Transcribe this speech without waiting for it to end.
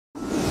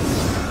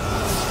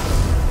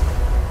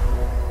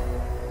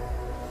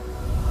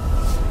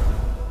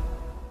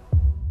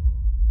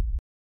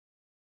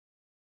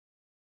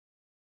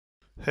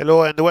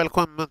Hello and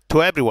welcome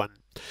to everyone.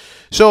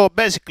 So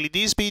basically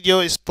this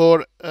video is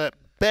for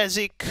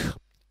basic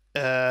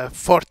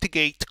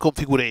Fortigate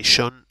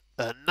configuration,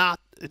 NAT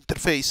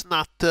interface,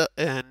 NAT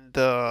and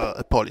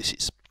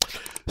policies.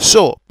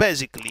 So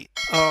basically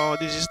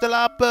this is the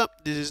lab,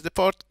 this is the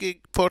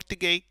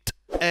Fortigate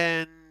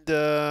and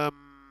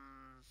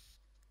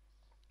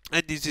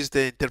this is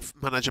the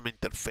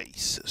management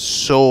interface.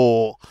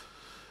 So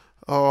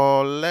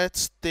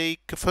let's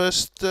take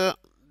first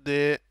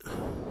the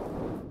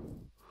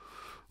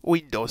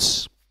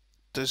Windows.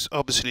 This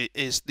obviously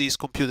is this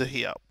computer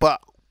here, but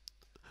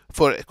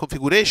for a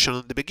configuration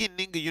in the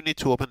beginning you need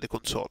to open the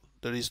console.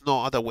 There is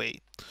no other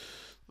way.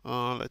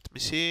 Let me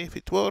see if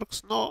it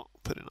works. No,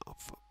 fair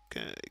enough.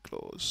 Okay,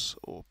 close,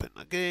 open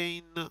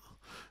again.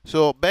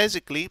 So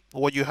basically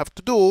what you have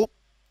to do,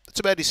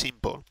 it's very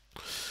simple.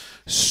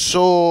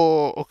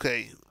 So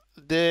okay,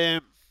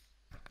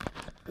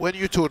 when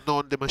you turn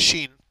on the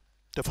machine,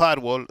 the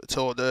firewall,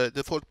 so the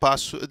default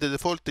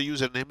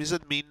username is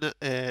admin,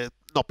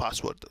 no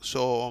password.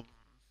 So in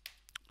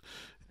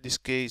this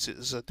case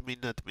is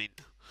admin.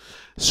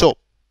 So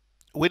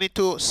we need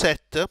to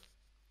set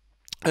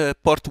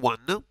port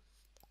 1,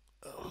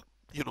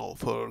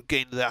 for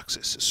gain the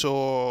access.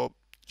 So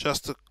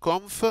just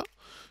conf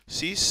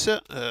sys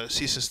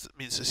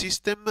means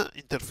system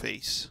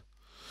interface.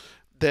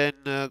 Then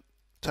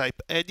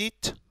type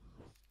edit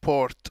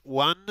port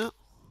 1,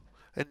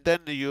 and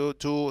then you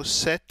do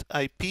set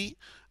IP.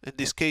 In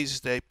this case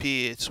the IP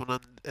it's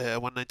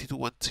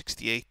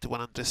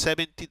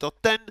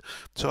 192.168.170.10,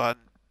 so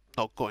I'm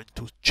not going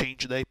to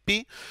change the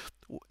IP,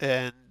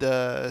 and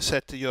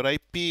set your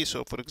IP.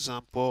 So for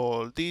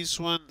example this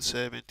one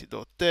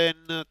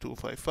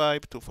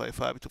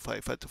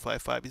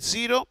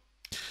 70.10.255.255.255.255.0.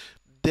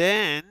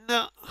 Then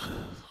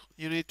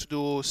you need to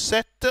do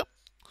set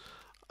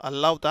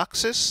allowed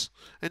access,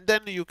 and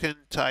then you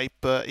can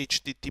type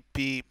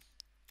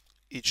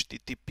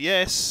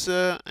HTTPS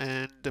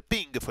and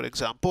ping, for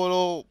example,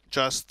 or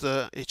just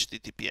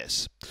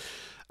HTTPS,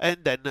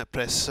 and then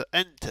press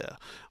enter.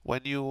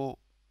 When you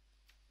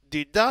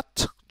did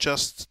that,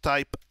 just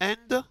type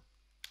enter,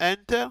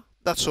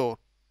 that's all.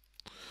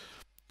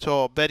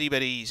 So very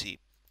easy.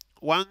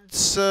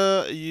 Once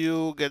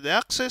you get the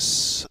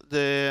access,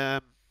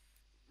 the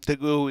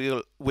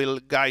GUI will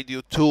guide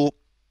you to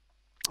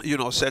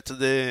set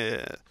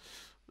the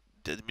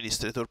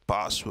administrator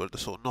password,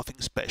 so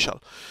nothing special.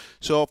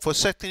 So for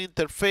setting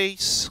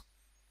interface,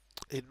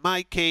 in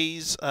my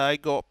case I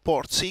got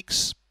port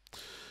 6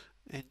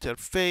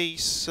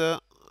 interface,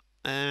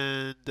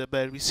 and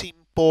very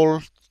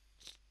simple.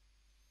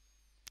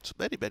 It's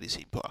very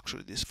simple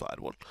actually, this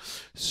firewall.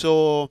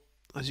 So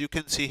as you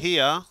can see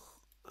here,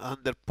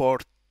 under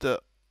port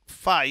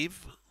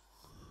 5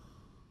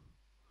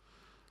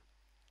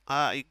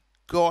 I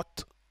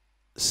got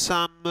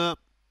some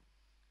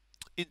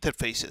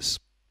interfaces,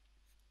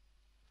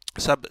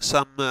 sub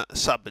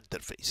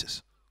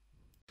interfaces.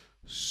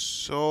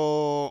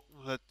 So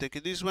let's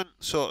take this one.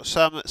 So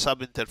some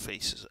sub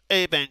interfaces.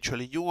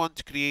 Eventually you want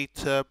to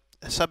create a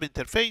sub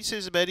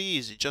interfaces. Very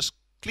easy, just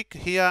click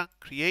here,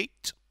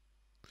 create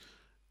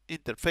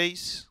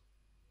interface.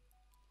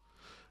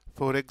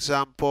 For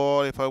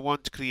example, if I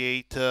want to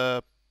create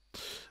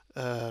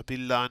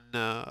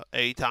VLAN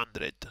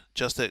 800,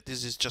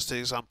 this is just an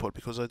example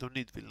because I don't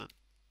need VLAN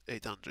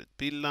 800.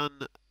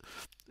 VLAN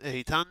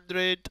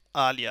 800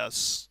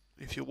 alias,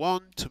 if you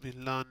want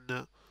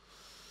VLAN,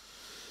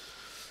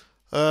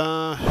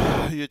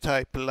 you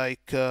type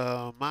like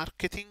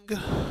marketing,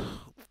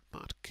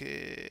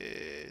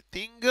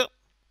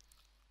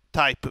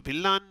 type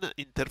VLAN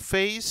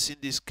interface, in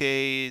this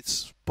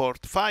case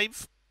port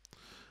 5,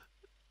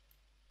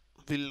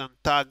 VLAN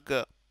tag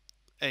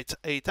at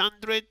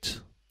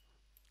 800,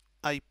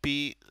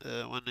 IP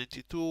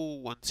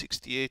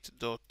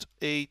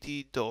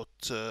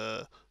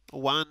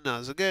 192.168.80.1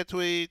 as a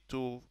gateway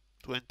to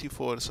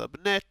 24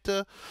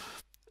 subnet,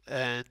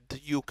 and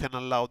you can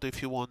allow,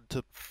 if you want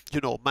to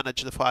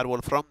manage the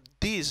firewall from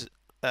this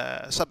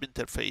sub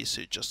interface,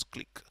 you just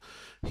click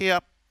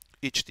here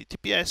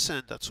HTTPS,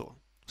 and that's all.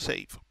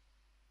 Save.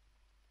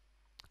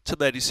 It's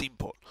very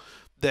simple.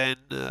 Then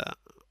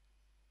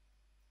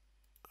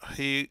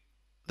here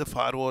the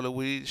firewall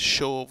will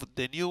show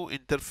the new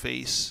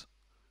interface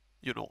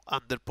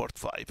under port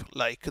 5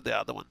 like the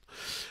other one.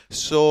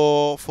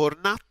 So for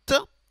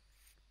NAT,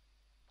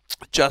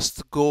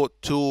 just go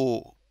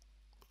to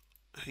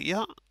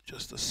here,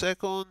 just a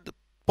second,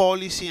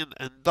 policy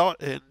and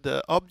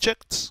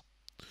objects,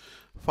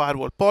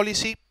 firewall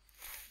policy.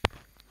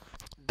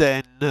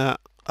 Then I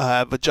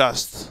have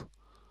just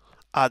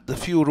add a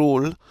few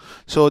rules.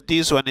 So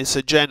this one is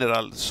a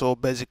general, so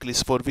basically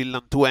it's for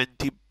VLAN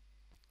 20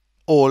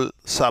 all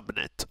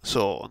subnet.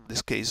 So in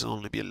this case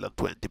only VLAN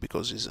 20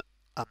 because it's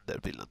under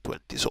VLAN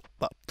 20. So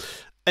but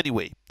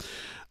anyway,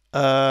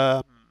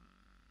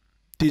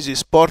 this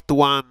is port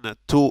 1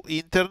 to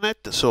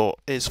internet, so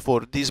it's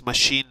for this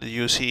machine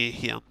you see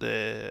here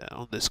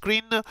on the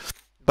screen,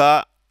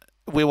 but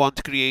we want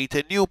to create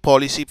a new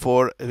policy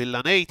for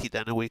VLAN 80,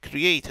 then we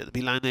created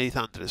VLAN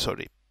 800,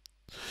 sorry.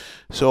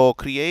 So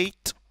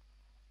create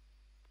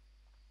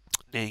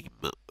name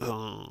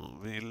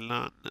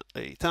VLAN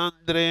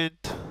 800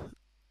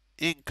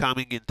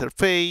 incoming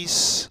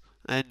interface,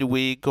 and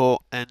we go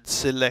and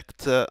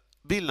select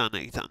VLAN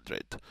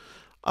 800.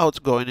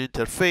 Outgoing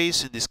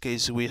interface, in this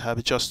case we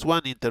have just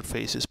one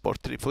interface, is port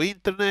 3 for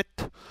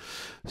internet.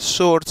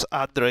 Source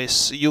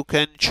address, you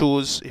can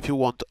choose if you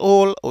want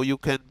all, or you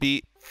can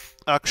be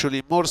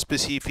actually more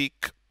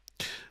specific,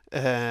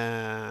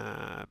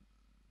 VLAN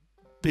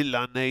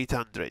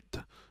 800.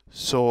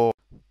 So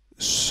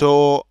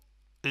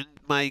in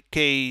my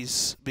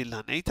case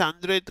VLAN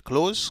 800,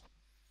 close.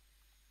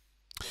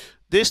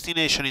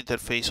 Destination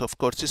interface, of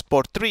course, is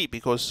port 3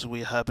 because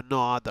we have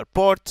no other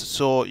port.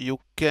 So you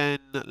can,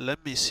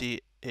 let me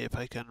see if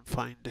I can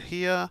find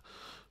here,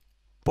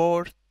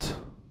 port,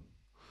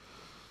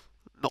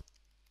 no.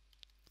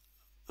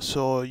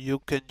 So you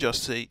can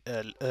just say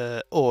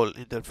all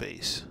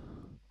interface,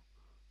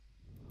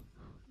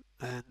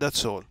 and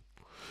that's all.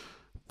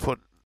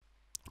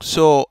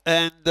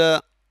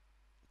 And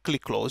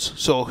click close.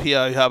 So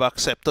here you have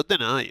accept or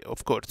deny,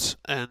 of course,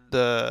 and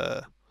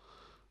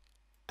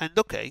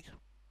OK.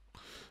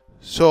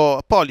 So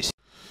policy.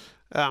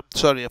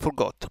 Sorry, I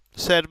forgot.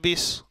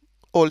 Service,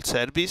 all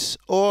service,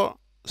 or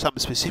some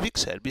specific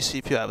service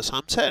if you have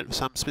some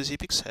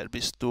specific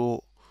service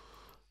to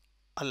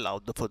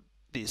allowed for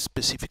this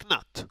specific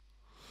NAT.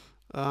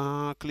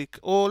 Click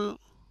all,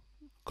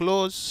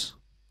 close,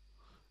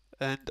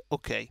 and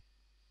OK.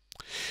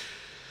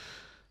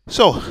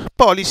 So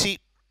policy.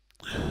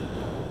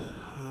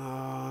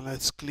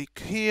 Let's click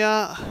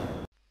here.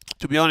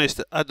 To be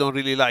honest, I don't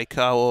really like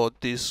how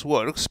this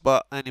works,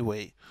 but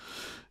anyway.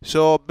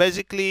 So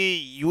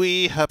basically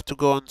we have to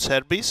go on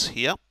service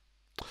here,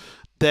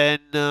 then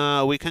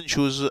we can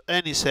choose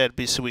any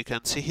service we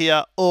can see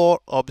here, or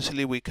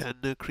obviously we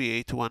can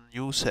create one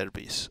new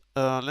service.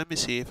 Let me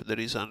see if there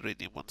is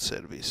already one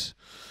service.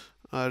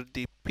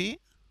 RDP,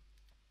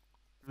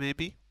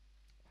 maybe.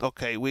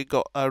 Okay, we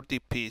got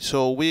RDP,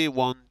 so we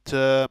want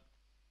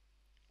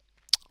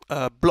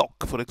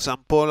block, for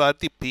example,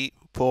 RDP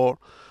for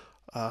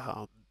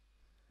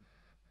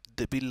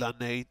the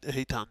VLAN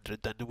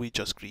 800, and we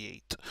just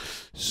create.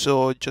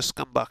 So just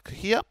come back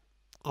here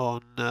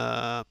on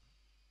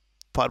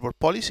firewall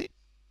policy,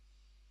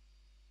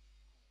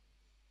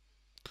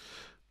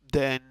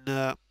 then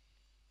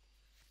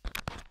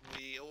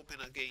we open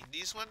again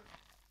this one.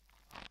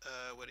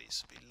 Where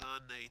is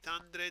VLAN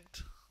 800?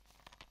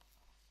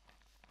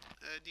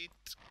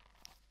 Edit.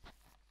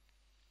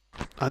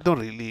 I don't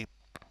really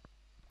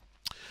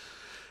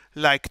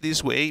like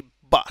this way,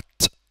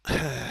 but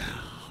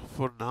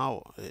for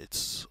now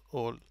it's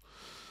all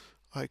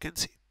I can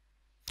see.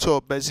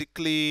 So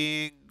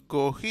basically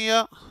go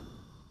here,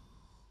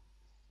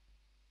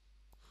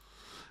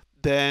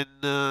 then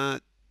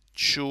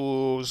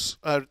choose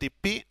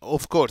RDP,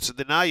 of course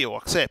deny or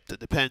accept,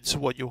 depends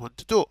what you want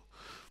to do,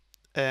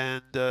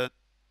 and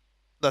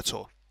that's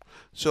all.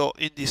 So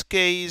in this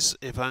case,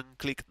 if I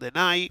click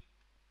deny,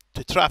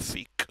 the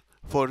traffic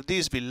for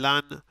this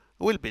VLAN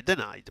will be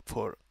denied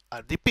for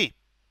RDP.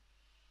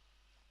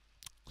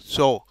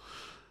 So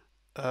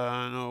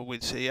we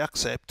say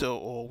accept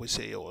or we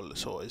say all.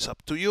 So it's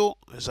up to you,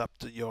 it's up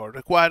to your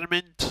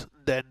requirement.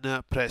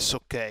 Then press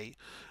OK.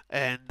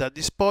 And at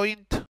this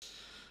point,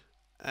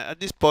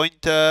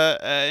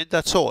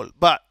 that's all.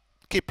 But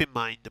keep in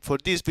mind, for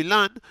this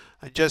VLAN,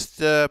 I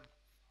just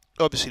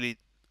obviously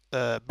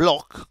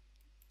block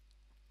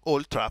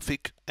all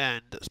traffic,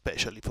 and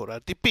especially for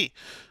RDP.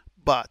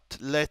 But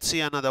let's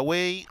see another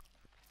way.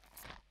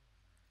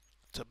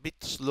 It's a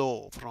bit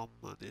slow from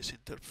this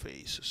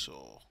interface,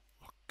 so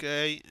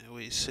okay,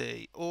 we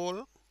say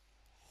all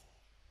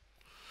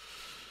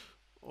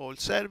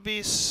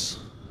service,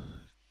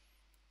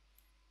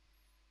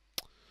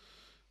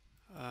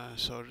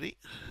 sorry,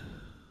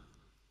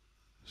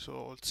 so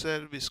all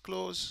service,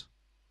 close,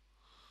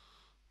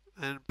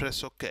 and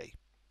press OK.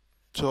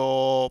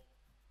 So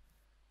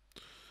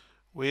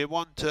we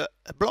want a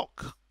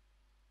block,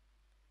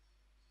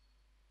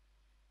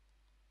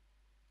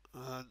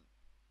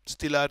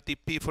 still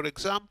RDP, for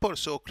example,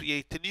 so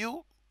create a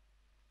new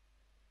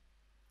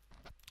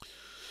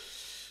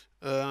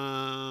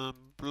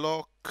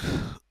block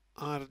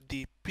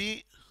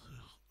RDP.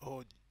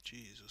 Oh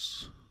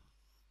Jesus,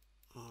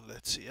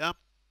 let's see.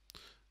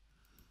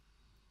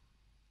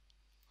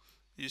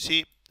 You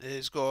see,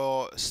 it's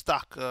go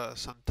stuck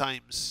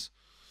sometimes.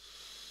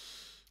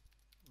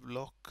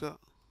 Block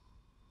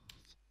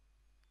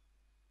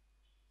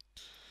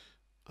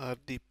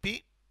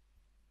RDP,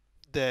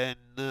 then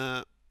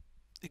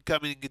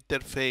incoming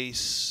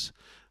interface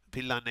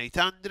VLAN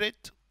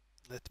 800.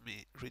 Let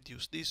me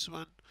reduce this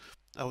one.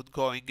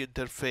 Outgoing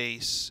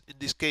interface, in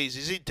this case,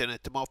 is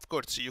internet, but of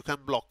course you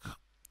can block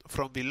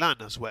from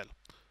VLAN as well.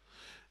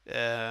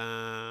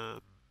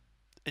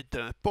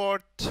 Internet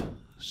port,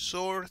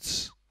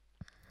 source,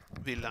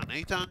 VLAN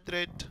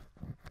 800.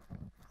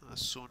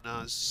 As soon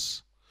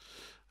as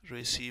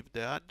receive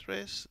the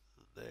address,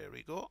 There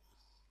we go.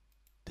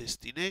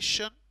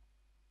 Destination,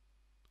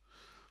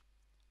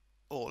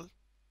 all,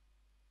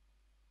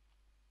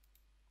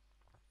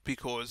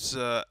 because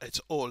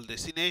it's all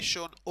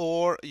destination,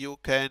 or you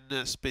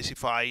can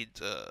specify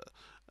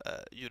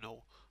you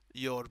know,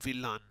 your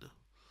VLAN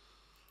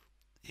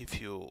if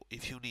you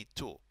need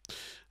to.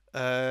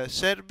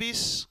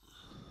 Service,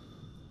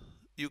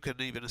 you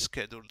can even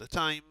schedule the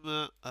time,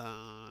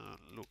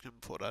 looking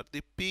for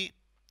RDP,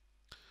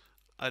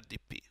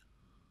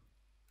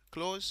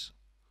 close,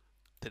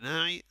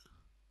 deny,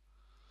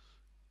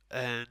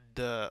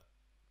 and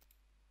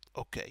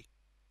okay.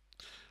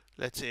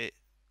 Let's see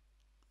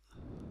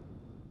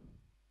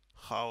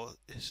how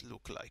it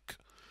look like.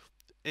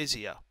 Is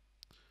here,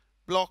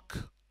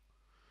 block,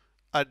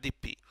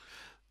 RDP,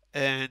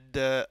 and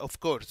of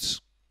course,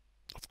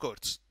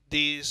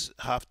 these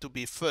have to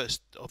be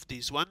first of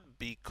this one,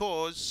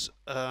 because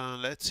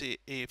let's see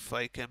if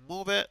I can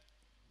move it,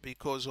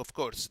 because of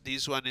course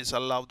this one is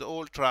allowed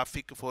all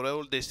traffic for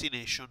all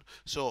destination,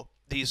 so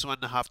this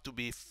one have to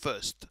be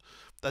first,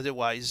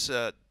 otherwise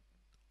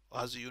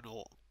as you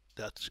know,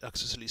 that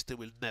access list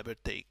will never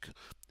take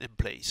in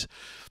place.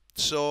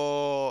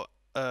 So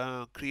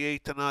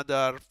create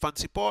another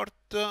fancy port,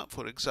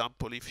 for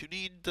example, if you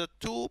need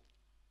to,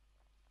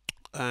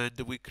 and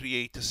we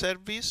create a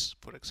service,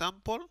 for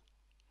example,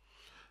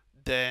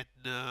 then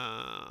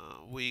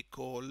we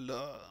call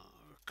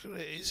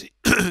crazy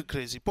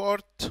crazy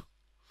port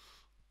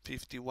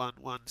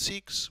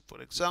 5116,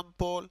 for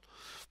example,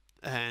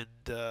 and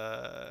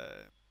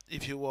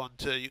if you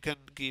want, you can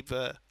give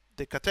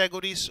the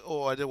categories,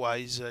 or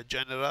otherwise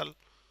general.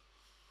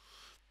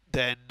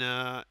 Then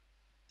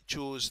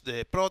choose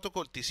the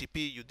protocol,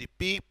 TCP,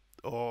 UDP,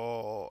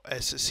 or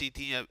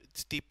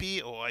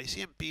SCTP, or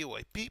ICMP, or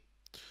IP,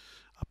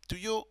 up to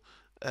you.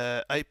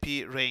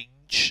 IP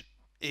range,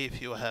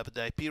 if you have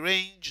the IP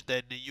range,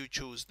 then you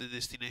choose the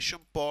destination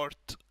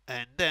port,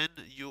 and then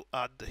you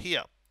add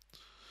here.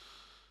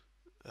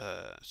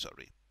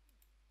 Sorry.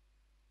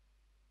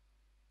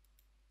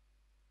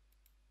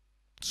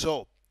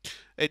 So,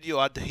 and you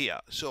add here.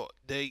 So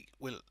they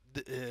will,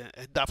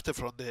 and after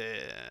from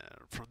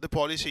the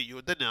policy,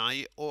 you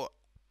deny or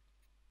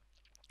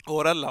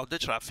allow the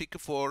traffic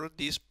for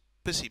this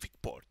specific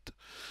port.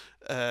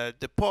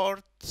 The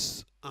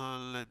ports,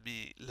 let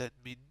me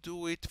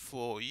do it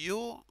for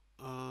you.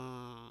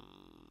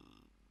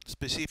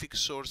 Specific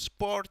source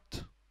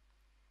port,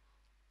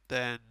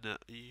 then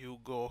you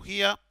go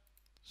here,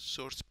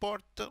 source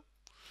port,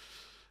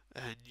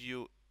 and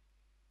you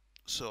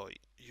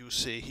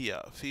say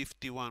here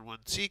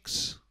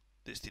 5116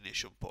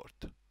 destination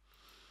port,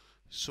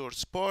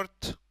 source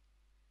port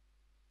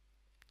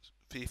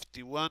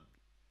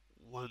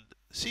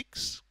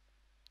 5116,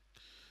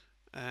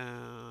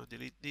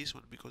 delete this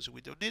one because we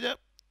don't need it,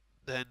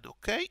 then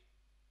okay.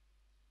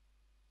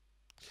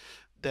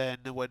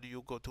 Then when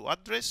you go to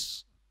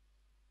address,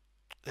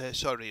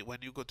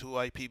 when you go to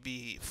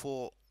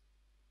IPv4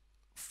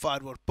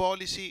 firewall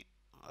policy,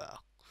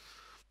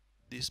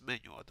 this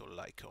menu I don't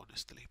like,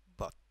 honestly,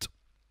 but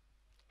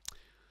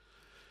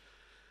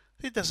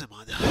it doesn't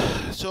matter.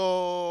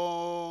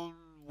 So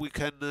we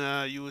can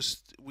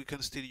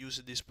still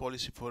use this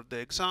policy for the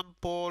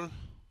example.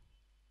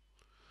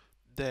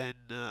 Then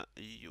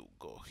you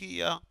go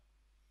here,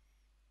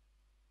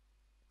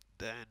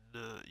 then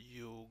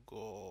you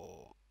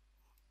go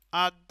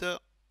add,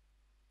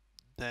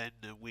 then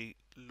we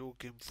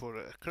looking for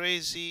a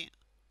crazy,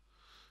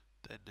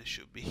 then it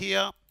should be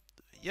here,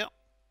 yeah,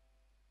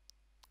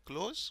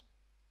 close,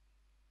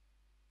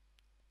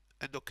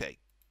 and okay.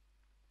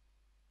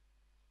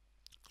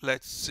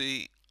 Let's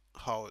see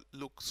how it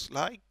looks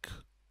like,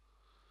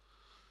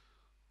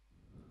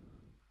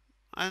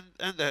 and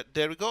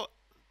there we go.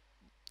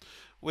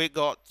 We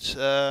got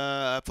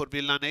for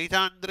VLAN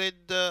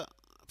 800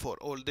 for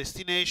all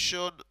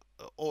destination,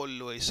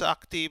 always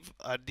active,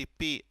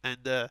 RDP,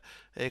 and a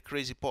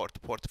crazy port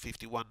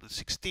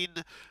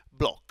 5116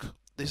 block.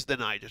 This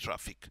deny the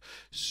traffic.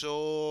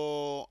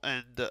 So,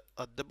 and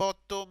at the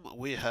bottom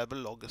we have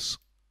logs,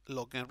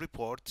 log and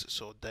reports.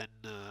 So then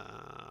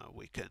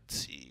we can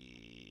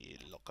see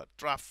local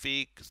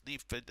traffic,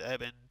 sniffed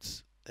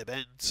events,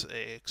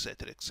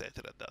 etc.,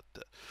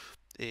 that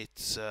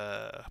it's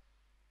a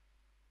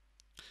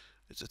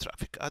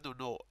traffic. I don't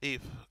know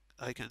if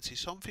I can see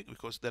something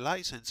because the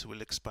license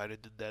will expire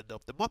at the end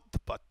of the month,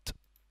 but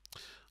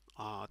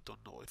I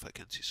don't know if I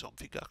can see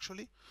something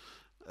actually,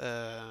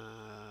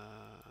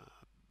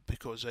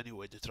 because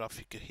anyway the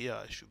traffic here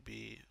should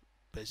be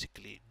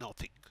basically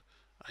nothing.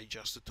 I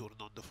just turn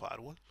on the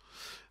firewall,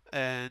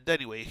 and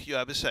anyway if you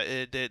have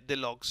the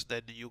logs,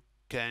 then you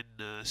can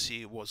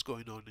see what's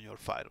going on in your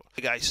firewall.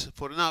 Hey guys,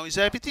 for now is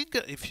everything.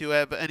 If you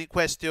have any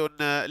question,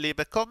 leave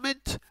a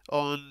comment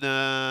on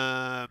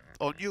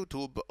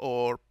YouTube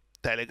or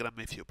Telegram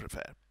if you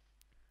prefer.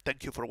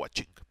 Thank you for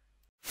watching.